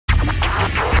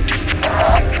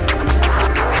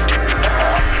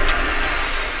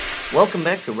Welcome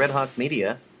back to Red Hawk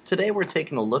Media. Today we're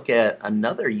taking a look at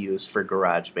another use for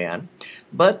GarageBand,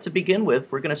 but to begin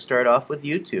with we're going to start off with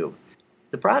YouTube.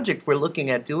 The project we're looking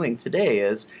at doing today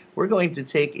is we're going to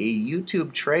take a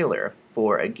YouTube trailer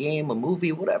for a game, a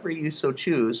movie, whatever you so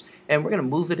choose, and we're going to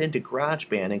move it into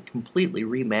GarageBand and completely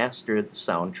remaster the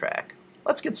soundtrack.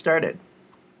 Let's get started.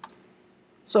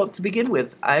 So to begin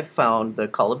with, I've found the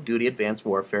Call of Duty Advanced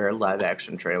Warfare live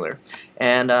action trailer,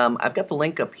 and I've got the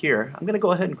link up here. I'm going to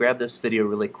go ahead and grab this video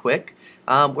really quick.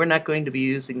 We're not going to be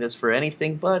using this for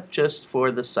anything but just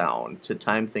for the sound to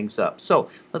time things up. So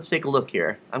let's take a look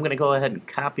here. I'm going to go ahead and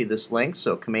copy this link,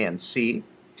 so Command C.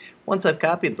 Once I've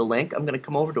copied the link, I'm going to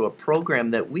come over to a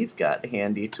program that we've got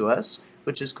handy to us,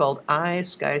 which is called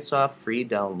iSkysoft Free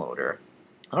Downloader.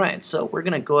 Alright, so we're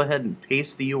going to go ahead and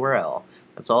paste the URL.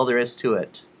 That's all there is to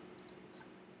it.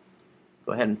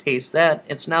 Go ahead and paste that.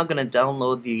 It's now going to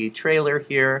download the trailer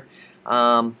here.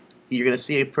 You're going to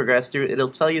see it progress through. It'll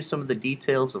tell you some of the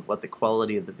details of what the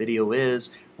quality of the video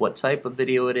is, what type of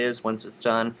video it is once it's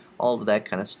done, all of that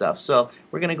kind of stuff. So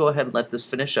we're going to go ahead and let this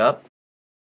finish up.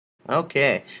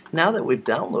 Okay, now that we've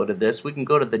downloaded this, we can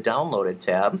go to the Downloaded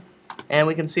tab, and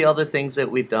we can see all the things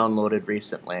that we've downloaded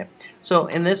recently. So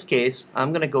in this case,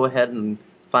 I'm going to go ahead and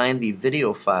find the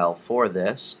video file for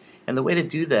this. And the way to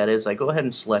do that is I go ahead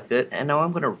and select it, and now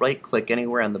I'm going to right click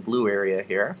anywhere on the blue area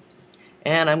here,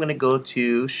 and I'm going to go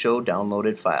to Show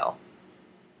Downloaded File.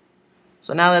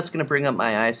 So now that's going to bring up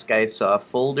my iSkysoft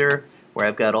folder where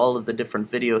I've got all of the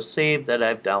different videos saved that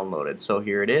I've downloaded. So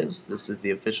here it is. This is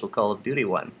the official Call of Duty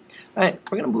one. Alright,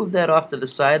 we're going to move that off to the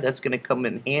side. That's going to come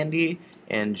in handy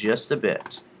in just a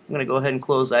bit. I'm going to go ahead and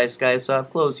close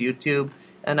iSkysoft, close YouTube,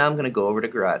 and now I'm going to go over to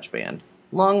GarageBand.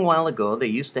 Long while ago, they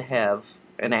used to have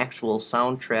an actual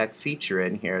soundtrack feature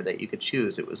in here that you could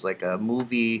choose. It was like a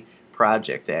movie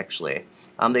project, actually.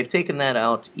 They've taken that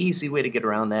out. Easy way to get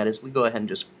around that is we go ahead and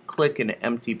just click an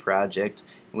empty project,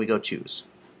 and we go choose.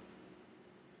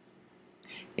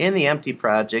 In the empty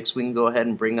projects, we can go ahead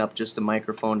and bring up just a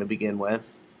microphone to begin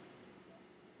with.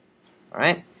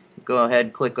 Alright, go ahead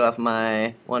and click off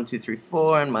my 1, 2, 3,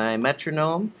 4 and my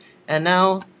metronome, and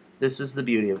now this is the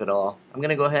beauty of it all. I'm going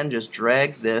to go ahead and just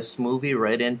drag this movie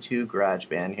right into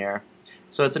GarageBand here.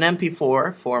 So it's an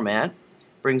MP4 format,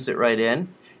 brings it right in,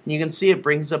 and you can see it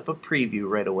brings up a preview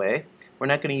right away. We're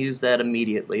not going to use that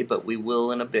immediately, but we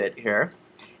will in a bit here.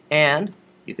 And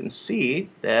you can see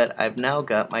that I've now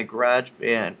got my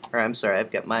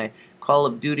I've got my Call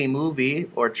of Duty movie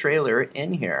or trailer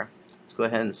in here. Let's go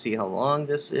ahead and see how long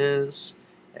this is.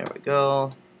 There we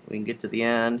go. We can get to the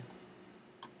end.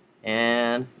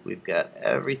 And we've got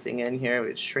everything in here.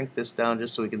 We shrink this down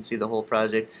just so we can see the whole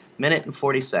project. Minute and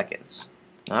 40 seconds.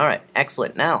 Alright,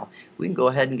 excellent. Now, we can go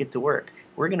ahead and get to work.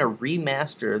 We're going to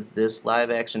remaster this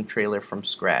live action trailer from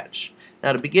scratch.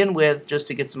 Now to begin with, just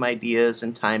to get some ideas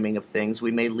and timing of things,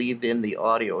 we may leave in the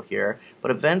audio here,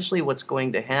 but eventually what's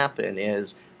going to happen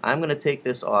is I'm going to take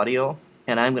this audio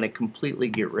and I'm going to completely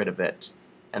get rid of it.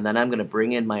 And then I'm going to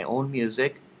bring in my own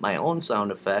music, my own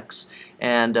sound effects,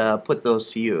 and put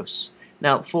those to use.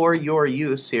 Now for your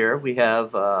use here, we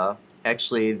have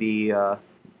actually the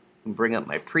bring up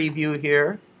my preview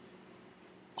here,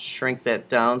 shrink that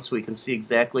down so we can see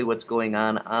exactly what's going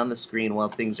on the screen while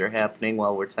things are happening,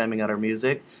 while we're timing out our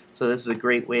music. So this is a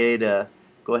great way to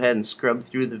go ahead and scrub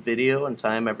through the video and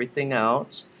time everything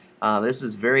out. This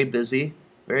is very busy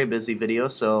video,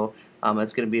 so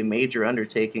it's going to be a major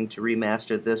undertaking to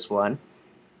remaster this one.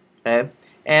 Okay,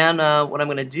 and what I'm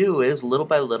going to do is little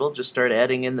by little just start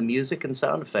adding in the music and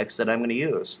sound effects that I'm going to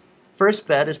use. First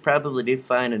bet is probably to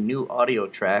find a new audio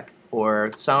track or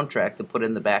soundtrack to put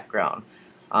in the background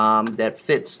that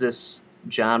fits this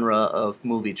genre of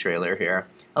movie trailer here,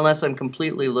 unless I'm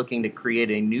completely looking to create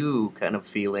a new kind of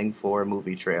feeling for a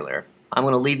movie trailer. I'm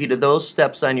going to leave you to those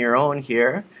steps on your own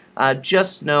here.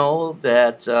 Just know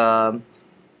that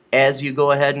as you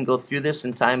go ahead and go through this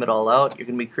and time it all out, you're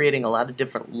going to be creating a lot of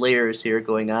different layers here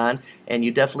going on, and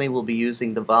you definitely will be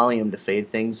using the volume to fade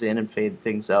things in and fade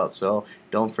things out. So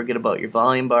don't forget about your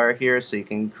volume bar here so you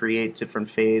can create different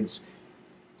fades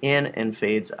in and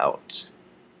fades out.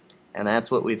 And that's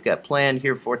what we've got planned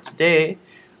here for today.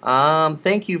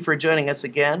 Thank you for joining us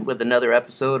again with another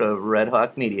episode of Red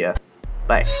Hawk Media.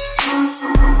 Bye.